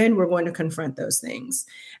and when we're going to confront those things.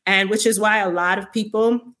 And which is why a lot of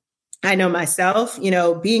people, I know myself,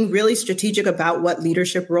 being really strategic about what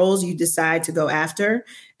leadership roles you decide to go after,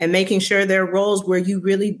 and making sure there are roles where you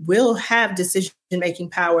really will have decision-making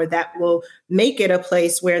power that will make it a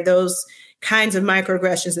place where those kinds of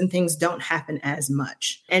microaggressions and things don't happen as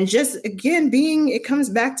much. And just, again, it comes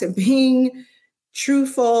back to being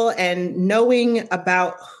truthful and knowing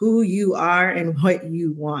about who you are and what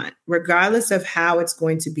you want, regardless of how it's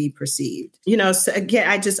going to be perceived. So again,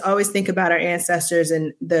 I just always think about our ancestors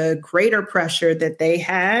and the greater pressure that they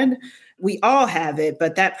had. We all have it,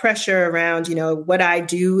 but that pressure around, what I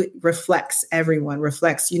do reflects everyone,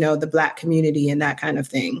 reflects, the Black community and that kind of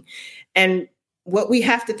thing. And what we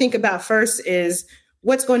have to think about first is,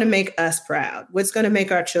 what's going to make us proud? What's going to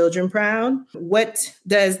make our children proud? What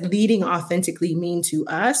does leading authentically mean to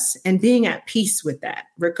us? And being at peace with that,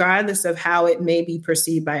 regardless of how it may be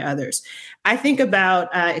perceived by others. I think about,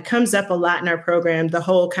 it comes up a lot in our program, the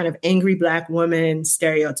whole kind of angry Black woman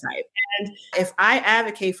stereotype. And if I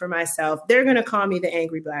advocate for myself, they're going to call me the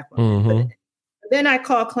angry Black woman. But then I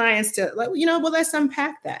call clients to, let's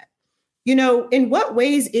unpack that. in what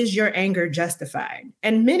ways is your anger justified?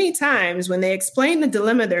 And many times when they explain the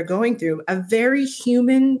dilemma they're going through, a very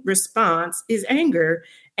human response is anger.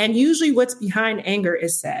 And usually what's behind anger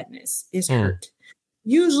is sadness, is hurt.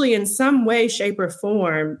 Usually in some way, shape, or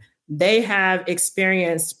form, they have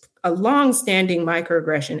experienced a long-standing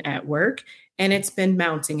microaggression at work, and it's been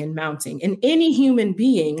mounting and mounting. And any human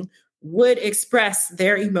being would express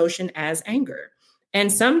their emotion as anger.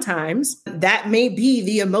 And sometimes that may be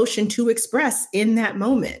the emotion to express in that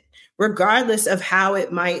moment, regardless of how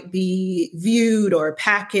it might be viewed or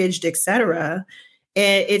packaged, et cetera.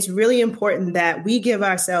 It's really important that we give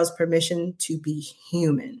ourselves permission to be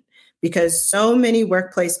human, because so many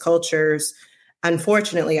workplace cultures,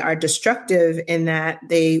 unfortunately, are destructive in that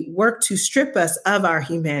they work to strip us of our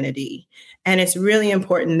humanity. And it's really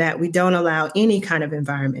important that we don't allow any kind of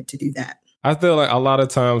environment to do that. I feel like a lot of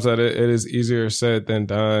times that it is easier said than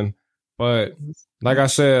done. But like I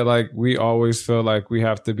said, like we always feel like we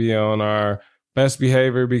have to be on our best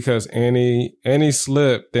behavior, because any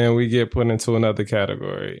slip, then we get put into another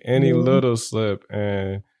category. Any little slip.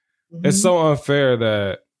 And it's so unfair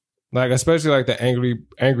that, like, especially like the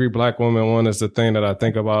angry Black woman one is the thing that I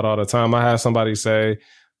think about all the time. I have somebody say,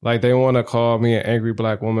 like, they want to call me an angry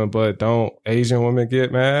Black woman, but don't Asian women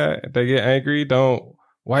get mad? They get angry. Don't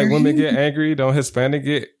white women get angry? Don't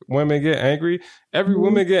Hispanic women get angry? Every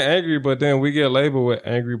woman get angry, but then we get labeled with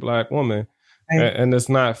angry Black woman. And it's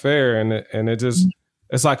not fair. And it just,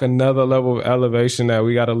 it's like another level of elevation that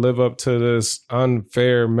we got to live up to this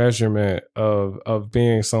unfair measurement of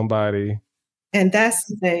being somebody. And that's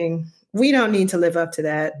the thing. We don't need to live up to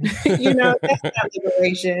that. That's not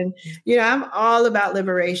liberation. I'm all about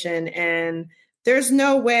liberation. And there's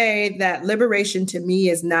no way that liberation to me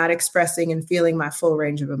is not expressing and feeling my full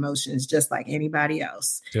range of emotions, just like anybody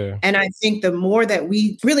else. Yeah. And I think the more that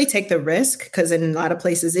we really take the risk, because in a lot of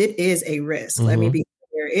places it is a risk. Let me be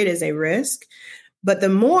clear, it is a risk. But the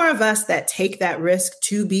more of us that take that risk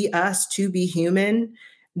to be us, to be human,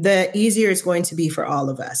 the easier it's going to be for all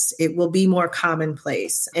of us. It will be more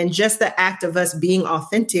commonplace. And just the act of us being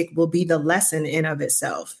authentic will be the lesson in of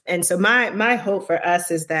itself. And so my hope for us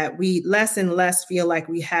is that we less and less feel like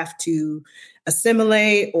we have to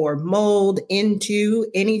assimilate or mold into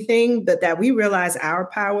anything, but that we realize our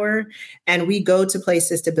power and we go to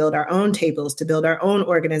places to build our own tables, to build our own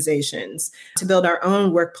organizations, to build our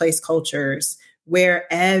own workplace cultures,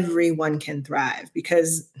 where everyone can thrive,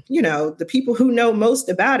 because, the people who know most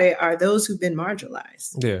about it are those who've been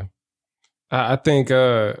marginalized. Yeah. I think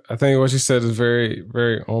what you said is very,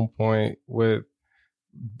 very on point with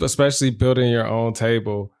especially building your own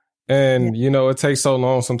table. And, it takes so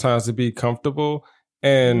long sometimes to be comfortable.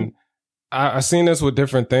 And I've seen this with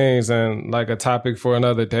different things, and like a topic for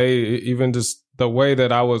another day, even just the way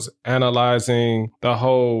that I was analyzing the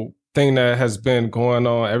whole thing that has been going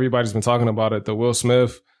on. Everybody's been talking about it, the Will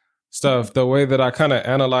Smith stuff, the way that I kind of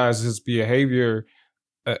analyze his behavior.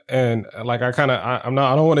 And like, I don't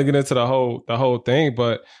want to get into the whole thing,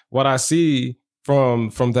 but what I see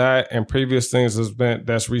from that and previous things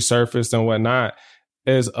that's resurfaced and whatnot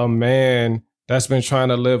is a man that's been trying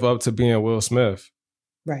to live up to being Will Smith.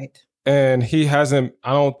 Right. And I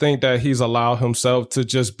don't think that he's allowed himself to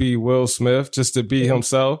just be Will Smith, just to be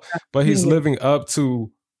himself, but he's living up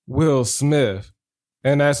to Will Smith.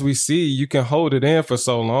 And as we see, you can hold it in for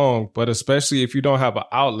so long, but especially if you don't have an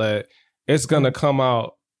outlet, it's going to come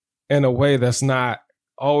out in a way that's not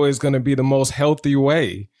always going to be the most healthy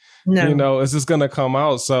way. No. It's just going to come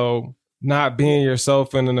out. So not being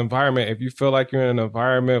yourself in an environment, if you feel like you're in an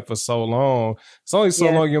environment for so long, it's only so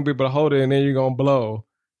long you're going to be able to hold it, and then you're going to blow.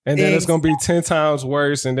 And then it's going to be 10 times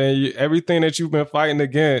worse. And then everything that you've been fighting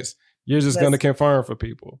against, you're just going to confirm for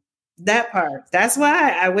people. That part. That's why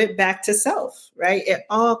I went back to self, right? It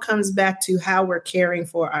all comes back to how we're caring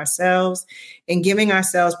for ourselves and giving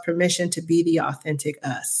ourselves permission to be the authentic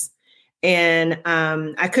us. And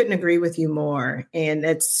I couldn't agree with you more. And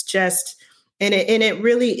it's just, and it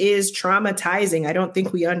really is traumatizing. I don't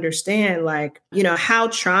think we understand, how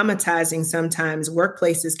traumatizing sometimes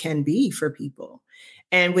workplaces can be for people.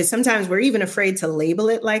 And sometimes we're even afraid to label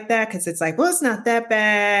it like that, because it's like, well, it's not that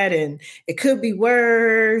bad and it could be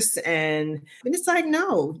worse. And it's like,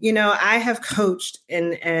 no, I have coached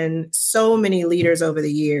and so many leaders over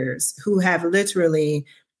the years who have literally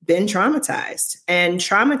been traumatized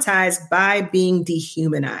by being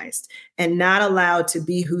dehumanized and not allowed to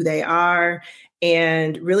be who they are,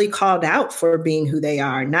 and really called out for being who they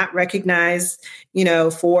are, not recognized,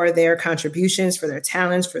 for their contributions, for their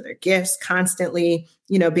talents, for their gifts, constantly,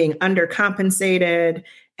 being undercompensated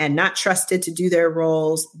and not trusted to do their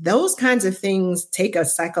roles. Those kinds of things take a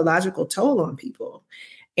psychological toll on people.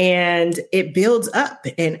 And it builds up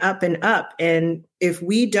and up and up. And if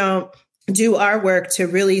we don't do our work to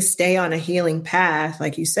really stay on a healing path,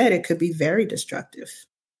 like you said, it could be very destructive.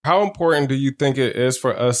 How important do you think it is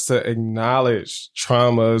for us to acknowledge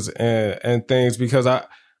traumas and things? Because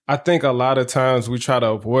I think a lot of times we try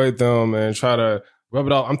to avoid them and try to rub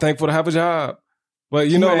it off. I'm thankful to have a job. But,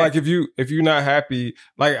 you know, right. Like if you're not happy,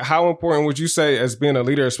 like how important would you say as being a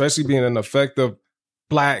leader, especially being an effective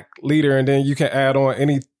Black leader, and then you can add on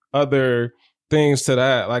any other things to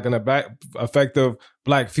that, like an effective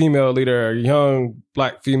Black female leader, or young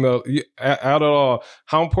Black female, out of all,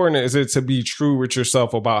 how important is it to be true with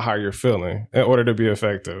yourself about how you're feeling in order to be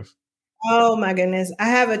effective? Oh my goodness. I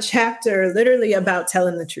have a chapter literally about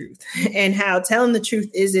telling the truth and how telling the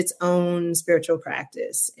truth is its own spiritual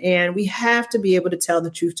practice. And we have to be able to tell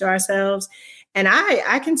the truth to ourselves. And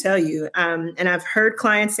I can tell you, and I've heard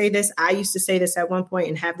clients say this, I used to say this at one point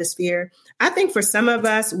and have this fear. I think for some of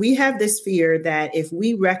us, we have this fear that if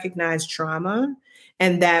we recognize trauma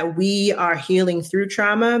and that we are healing through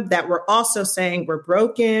trauma, that we're also saying we're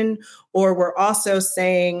broken, or we're also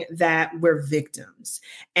saying that we're victims.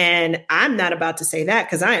 And I'm not about to say that,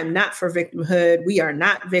 because I am not for victimhood. We are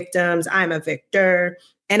not victims. I'm a victor.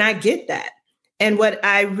 And I get that. And what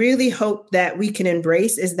I really hope that we can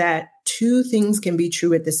embrace is that two things can be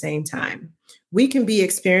true at the same time. We can be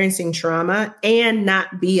experiencing trauma and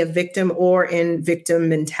not be a victim or in victim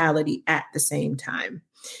mentality at the same time.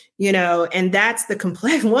 You know, and that's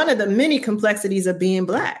one of the many complexities of being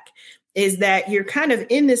Black, is that you're kind of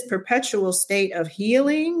in this perpetual state of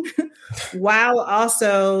healing while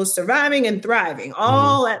also surviving and thriving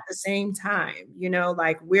all at the same time. You know,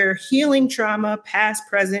 like we're healing trauma, past,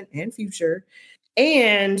 present, and future.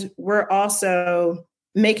 And we're also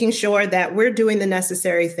making sure that we're doing the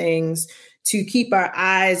necessary things to keep our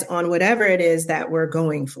eyes on whatever it is that we're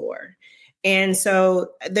going for. And so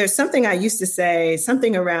there's something I used to say,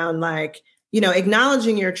 something around like, you know,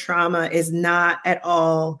 acknowledging your trauma is not at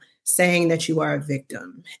all saying that you are a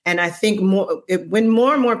victim. And I think when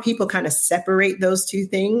more and more people kind of separate those two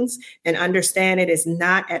things and understand it is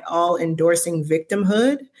not at all endorsing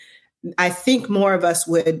victimhood, I think more of us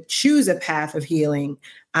would choose a path of healing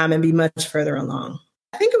and be much further along.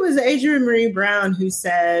 I think it was Adrienne Maree Brown who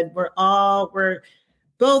said, we're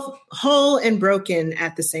both whole and broken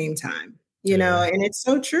at the same time. You know, and it's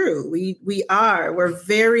so true. We're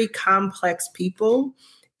very complex people.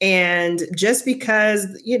 And just because,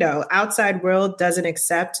 you know, outside world doesn't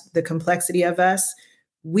accept the complexity of us,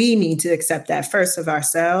 we need to accept that first of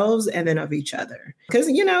ourselves and then of each other. Because,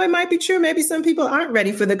 you know, it might be true. Maybe some people aren't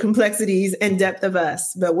ready for the complexities and depth of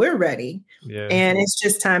us, but we're ready. Yeah. And it's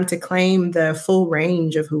just time to claim the full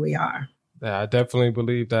range of who we are. Yeah, I definitely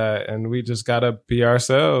believe that. And we just got to be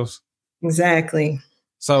ourselves. Exactly.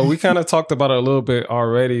 So we kind of talked about it a little bit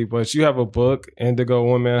already, but you have a book, Indigo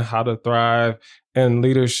Woman, How to Thrive in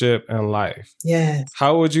Leadership and Life. Yes.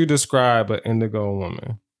 How would you describe an Indigo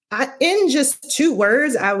woman? In just two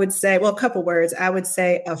words, I would say, well, a couple words, I would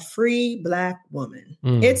say a free Black woman.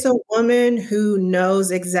 It's a woman who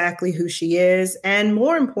knows exactly who she is. And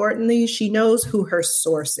more importantly, she knows who her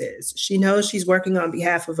source is. She knows she's working on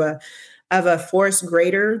behalf of a force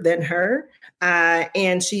greater than her.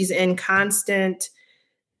 And she's in constant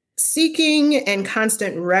seeking and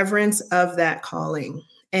constant reverence of that calling.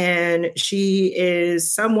 And she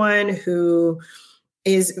is someone who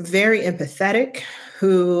is very empathetic,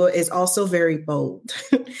 who is also very bold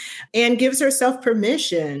and gives herself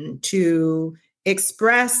permission to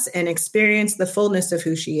express and experience the fullness of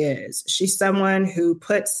who she is. She's someone who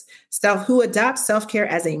adopts self-care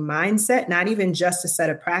as a mindset, not even just a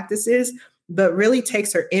set of practices, but really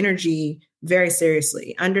takes her energy very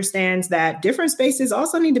seriously, understands that different spaces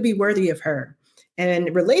also need to be worthy of her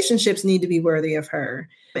and relationships need to be worthy of her.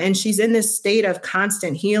 And she's in this state of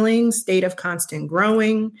constant healing, state of constant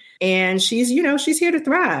growing. And she's here to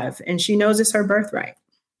thrive, and she knows it's her birthright.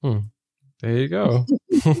 There you go.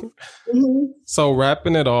 So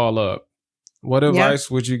wrapping it all up, what advice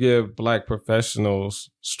would you give Black professionals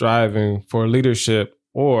striving for leadership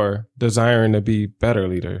or desiring to be better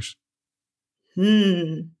leaders?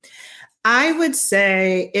 I would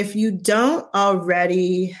say if you don't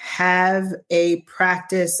already have a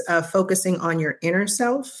practice of focusing on your inner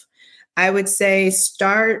self, I would say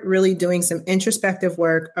start really doing some introspective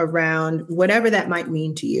work around whatever that might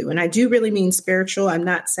mean to you. And I do really mean spiritual. I'm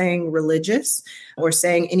not saying religious or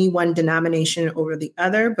saying any one denomination over the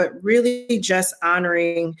other, but really just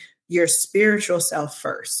honoring your spiritual self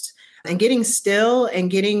first and getting still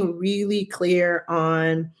and getting really clear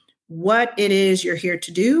on what it is you're here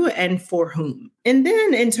to do and for whom. And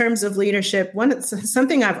then in terms of leadership,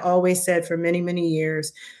 something I've always said for many, many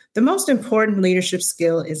years, the most important leadership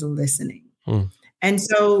skill is listening. And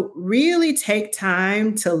so really take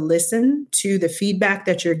time to listen to the feedback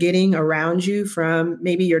that you're getting around you from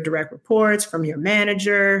maybe your direct reports, from your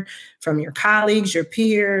manager, from your colleagues, your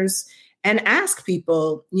peers, and ask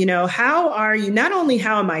people, how are you? Not only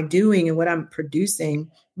how am I doing and what I'm producing,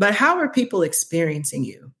 but how are people experiencing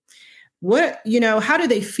you? How do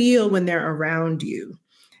they feel when they're around you?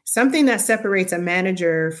 Something that separates a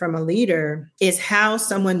manager from a leader is how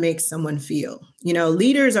someone makes someone feel.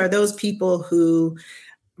 Leaders are those people who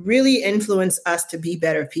really influence us to be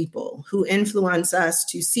better people, who influence us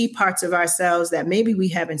to see parts of ourselves that maybe we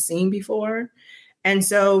haven't seen before. And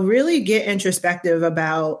so really get introspective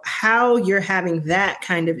about how you're having that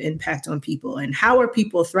kind of impact on people and how are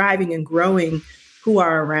people thriving and growing who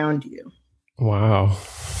are around you. Wow.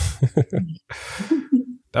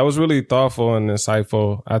 That was really thoughtful and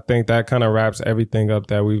insightful. I think that kind of wraps everything up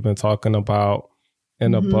that we've been talking about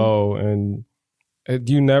in a bow. And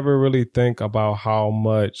you never really think about how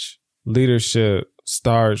much leadership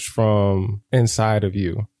starts from inside of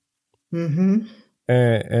you. And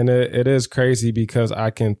it is crazy because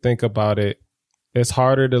I can think about it. It's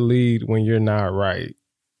harder to lead when you're not right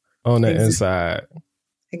on the inside.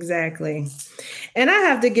 Exactly. And I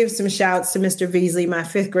have to give some shouts to Mr. Beasley, my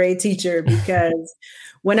 5th grade teacher, because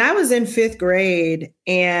when I was in 5th grade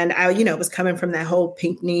and I, was coming from that whole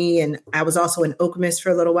Pinckney, and I was also in Okemos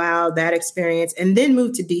for a little while, that experience, and then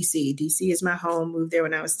moved to DC. DC is my home, moved there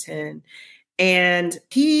when I was 10. And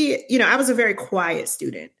I was a very quiet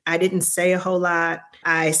student. I didn't say a whole lot.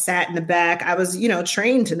 I sat in the back. I was,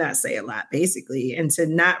 trained to not say a lot, basically, and to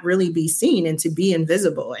not really be seen and to be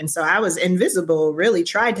invisible. And so I was invisible, really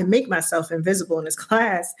tried to make myself invisible in his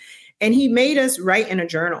class. And he made us write in a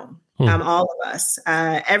journal, all of us,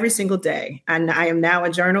 every single day. And I am now a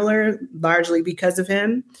journaler, largely because of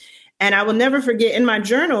him. And I will never forget, in my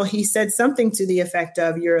journal, he said something to the effect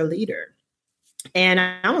of, "You're a leader." And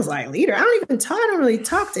I was like, "Leader? I don't really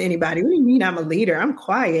talk to anybody. What do you mean I'm a leader? I'm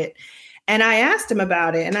quiet." And I asked him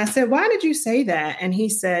about it. And I said, "Why did you say that?" And he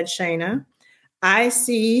said, "Shana, I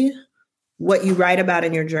see what you write about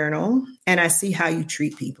in your journal, and I see how you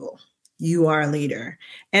treat people. You are a leader."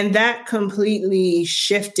 And that completely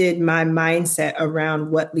shifted my mindset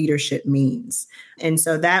around what leadership means. And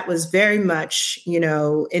so that was very much,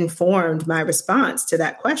 informed my response to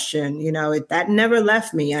that question. That never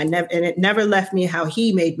left me. And it never left me how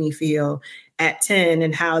he made me feel at 10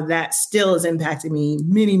 and how that still has impacted me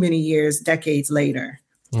many, many years, decades later.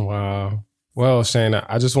 Wow. Well, Shana,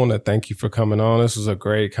 I just want to thank you for coming on. This was a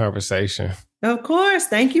great conversation. Of course.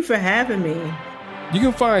 Thank you for having me. You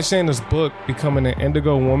can find Shana's book, Becoming an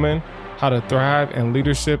Indigo Woman, How to Thrive in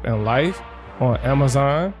Leadership and Life, on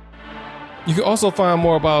Amazon. You can also find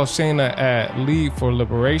more about Shana at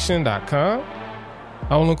leadforliberation.com.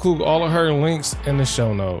 I will include all of her links in the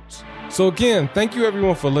show notes. So again, thank you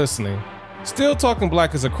everyone for listening. Still Talking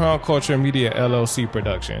Black is a Crown Culture Media LLC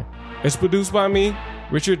production. It's produced by me,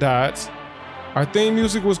 Richard Dodds. Our theme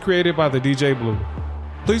music was created by the DJ Blue.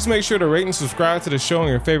 Please make sure to rate and subscribe to the show on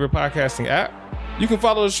your favorite podcasting app. You can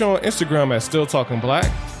follow the show on Instagram at Still Talking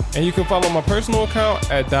Black, and you can follow my personal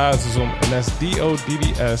account at Dodsism, and that's DODDSISM.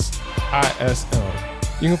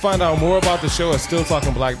 You can find out more about the show at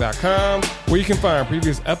stilltalkingblack.com, where you can find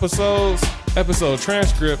previous episodes, episode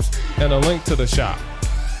transcripts, and a link to the shop.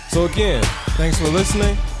 So again, thanks for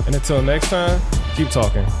listening, and until next time, keep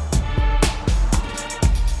talking.